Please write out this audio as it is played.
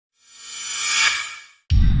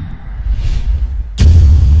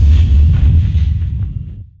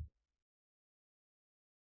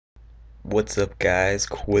What's up guys,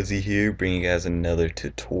 Qehzy here, bringing you guys another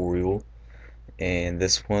tutorial, and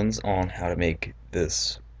this one's on how to make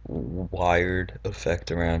this wired effect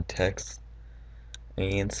around text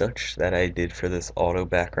and such that I did for this auto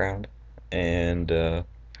background. And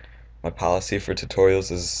my policy for tutorials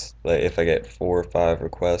is that if I get 4 or 5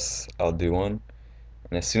 requests, I'll do one.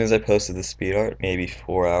 And as soon as I posted the speed art, maybe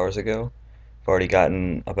 4 hours ago, I've already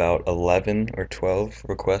gotten about 11 or 12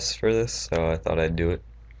 requests for this, so I thought I'd do it.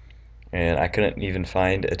 And I couldn't even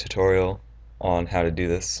find a tutorial on how to do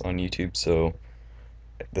this on YouTube, so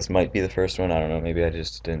this might be the first one. I don't know, maybe I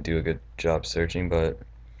just didn't do a good job searching, but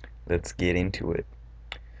let's get into it.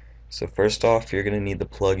 So first off, you're going to need the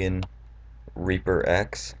plugin Reeper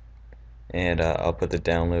X, and I'll put the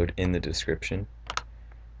download in the description.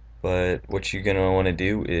 But what you're going to want to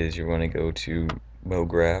do is you're going to go to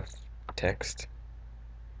MoGraph text,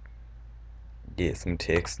 get some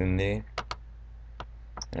text in there.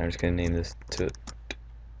 And I'm just going to name this Tut.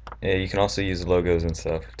 Yeah, you can also use logos and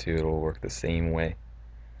stuff too, it'll work the same way.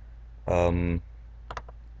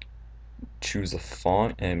 Choose a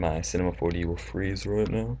font, and my Cinema 4D will freeze right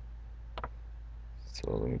now.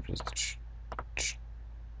 So let me just...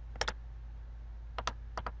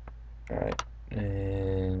 Alright,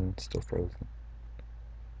 and still frozen.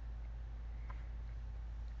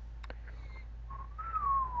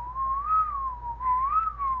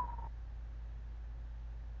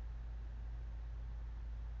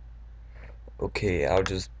 Okay, I'll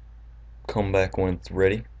just come back when it's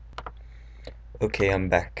ready. Okay, I'm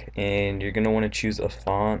back, and you're gonna want to choose a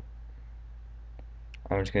font.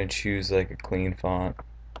 I'm just gonna choose like a clean font.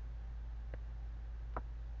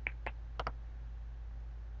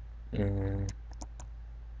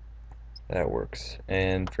 That works.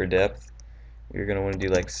 And for depth, you're gonna want to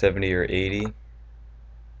do like 70 or 80.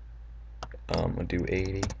 I'll do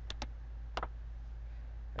 80.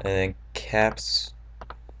 And then caps,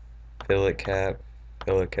 fillet cap,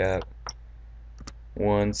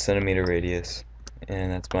 1 centimeter radius,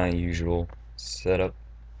 and that's my usual setup.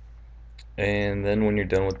 And then when you're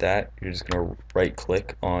done with that, you're just gonna right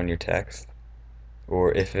click on your text,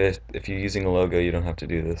 or if you're using a logo, you don't have to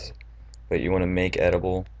do this, but you want to make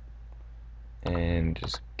editable, and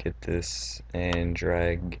just get this and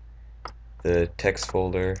drag the text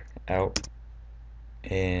folder out,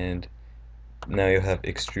 and now you'll have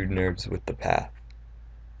extrude NURBS with the path,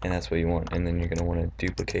 and that's what you want. And then you're gonna want to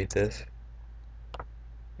duplicate this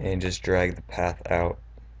and just drag the path out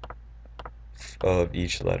of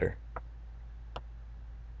each letter,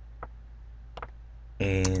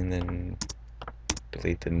 and then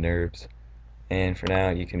delete the NURBS. And for now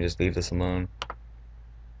you can just leave this alone,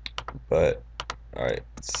 but alright,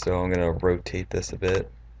 so I'm gonna rotate this a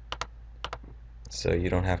bit so you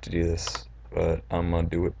don't have to do this, but I'm gonna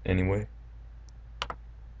do it anyway.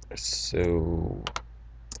 So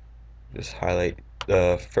just highlight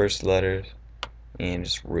the first letters and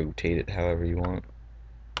just rotate it however you want.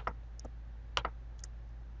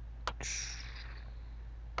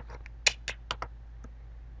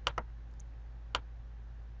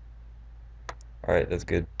 Alright, that's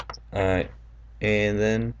good. Alright, and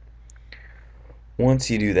then once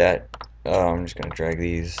you do that, I'm just gonna drag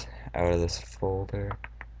these out of this folder.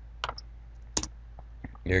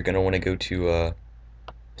 You're gonna want to go to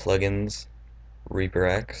plugins, Reeper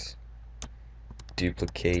X,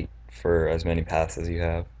 duplicate for as many paths as you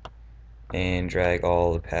have, and drag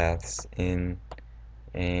all the paths in,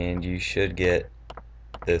 and you should get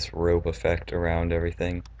this rope effect around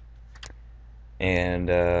everything. And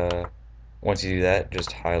once you do that,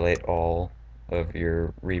 just highlight all of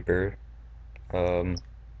your Reeper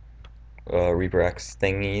Reeper X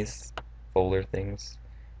thingies, folder things,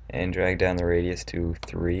 and drag down the radius to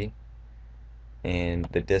 3. And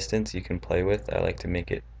the distance you can play with. I like to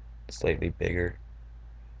make it slightly bigger,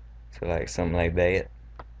 so like something like that.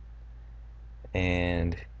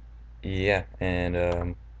 And yeah,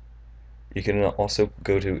 and you can also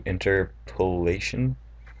go to interpolation,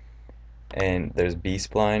 and there's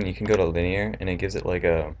B-spline. You can go to linear, and it gives it like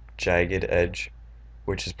a jagged edge,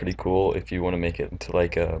 which is pretty cool if you want to make it into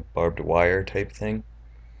like a barbed wire type thing.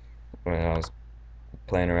 When I was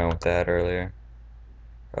playing around with that earlier,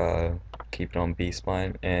 keep it on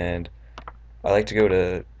B-spline. And I like to go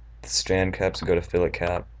to strand caps, go to fillet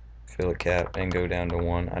cap, and go down to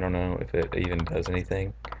 1. I don't know if it even does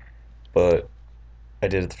anything, but I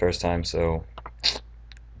did it the first time, so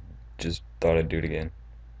just thought I'd do it again.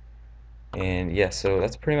 And yeah, so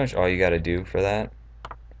that's pretty much all you gotta do for that.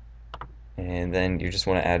 And then you just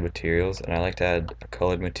want to add materials, and I like to add a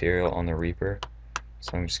colored material on the Reaper,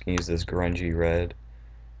 so I'm just gonna use this grungy red,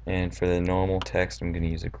 and for the normal text I'm gonna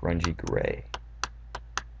use a grungy gray.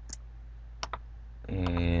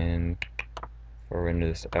 And if I render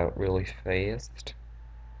this out really fast,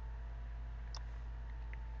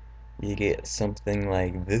 you get something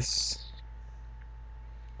like this.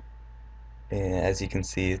 And as you can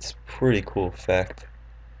see, it's a pretty cool effect.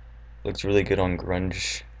 Looks really good on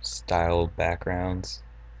grunge style backgrounds.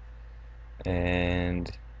 And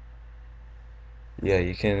yeah,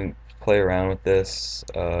 you can play around with this.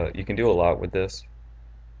 You can do a lot with this.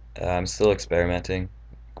 I'm still experimenting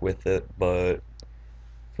with it, but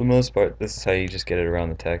for the most part, this is how you just get it around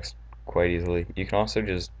the text quite easily. You can also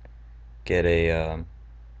just get a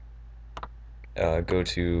go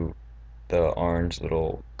to the orange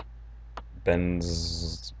little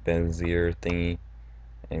Benzier thingy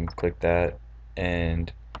and click that,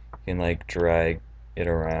 and you can like drag it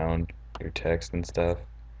around your text and stuff,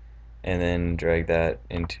 and then drag that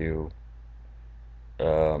into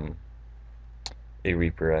um, a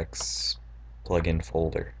Reaper X plugin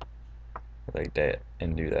folder like that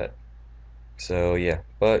and do that. So yeah,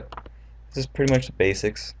 but this is pretty much the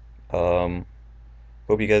basics. Hope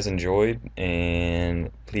you guys enjoyed, and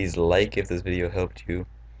please like if this video helped you,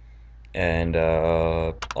 and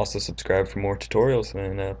also subscribe for more tutorials,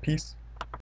 and peace.